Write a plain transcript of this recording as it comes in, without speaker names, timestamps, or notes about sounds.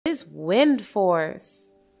is wind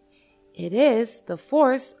force. It is the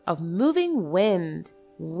force of moving wind.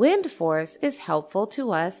 Wind force is helpful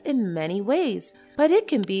to us in many ways, but it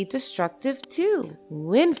can be destructive too.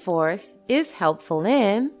 Wind force is helpful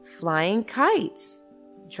in flying kites,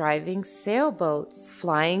 driving sailboats,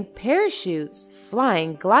 flying parachutes,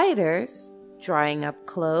 flying gliders, drying up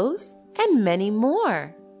clothes, and many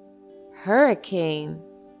more. Hurricane.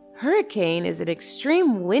 Hurricane is an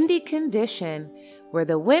extreme windy condition where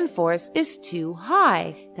the wind force is too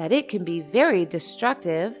high that it can be very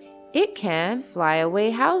destructive. It can fly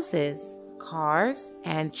away houses, cars,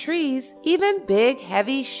 and trees, even big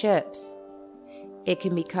heavy ships. It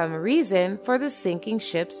can become a reason for the sinking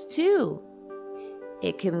ships too.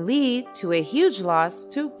 It can lead to a huge loss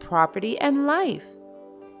to property and life.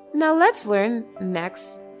 Now let's learn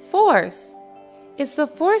next force. It's the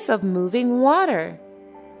force of moving water.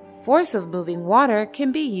 Force of moving water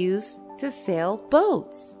can be used to sail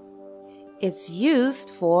boats. It's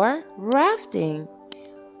used for rafting.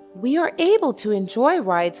 We are able to enjoy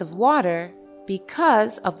rides of water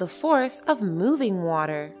because of the force of moving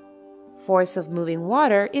water. Force of moving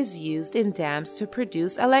water is used in dams to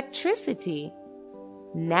produce electricity.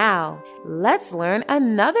 Now, let's learn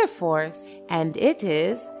another force, and it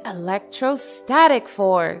is electrostatic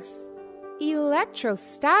force.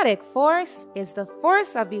 Electrostatic force is the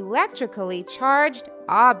force of electrically charged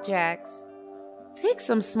objects. Take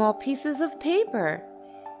some small pieces of paper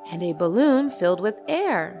and a balloon filled with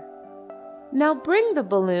air. Now bring the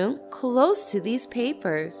balloon close to these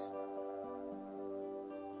papers.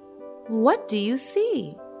 What do you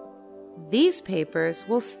see? These papers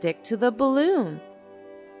will stick to the balloon.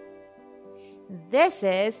 This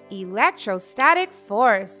is electrostatic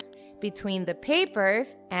force between the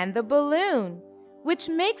papers and the balloon, which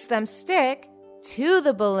makes them stick to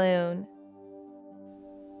the balloon.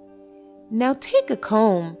 Now take a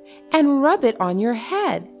comb and rub it on your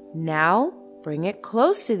head. Now bring it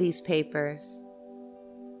close to these papers.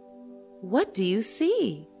 What do you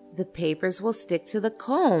see? The papers will stick to the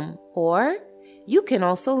comb, or you can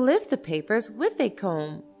also lift the papers with a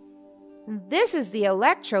comb. This is the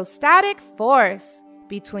electrostatic force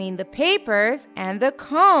between the papers and the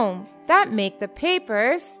comb that make the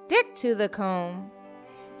papers stick to the comb.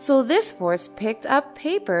 So this force picked up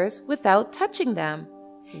papers without touching them.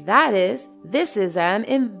 That is, this is an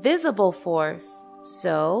invisible force.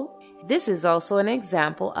 So this is also an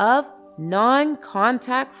example of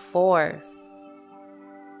non-contact force.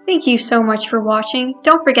 Thank you so much for watching.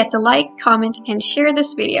 Don't forget to like, comment, and share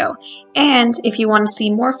this video. And if you want to see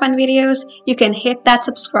more fun videos, you can hit that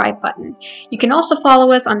subscribe button. You can also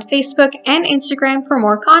follow us on Facebook and Instagram for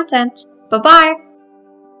more content. Bye-bye!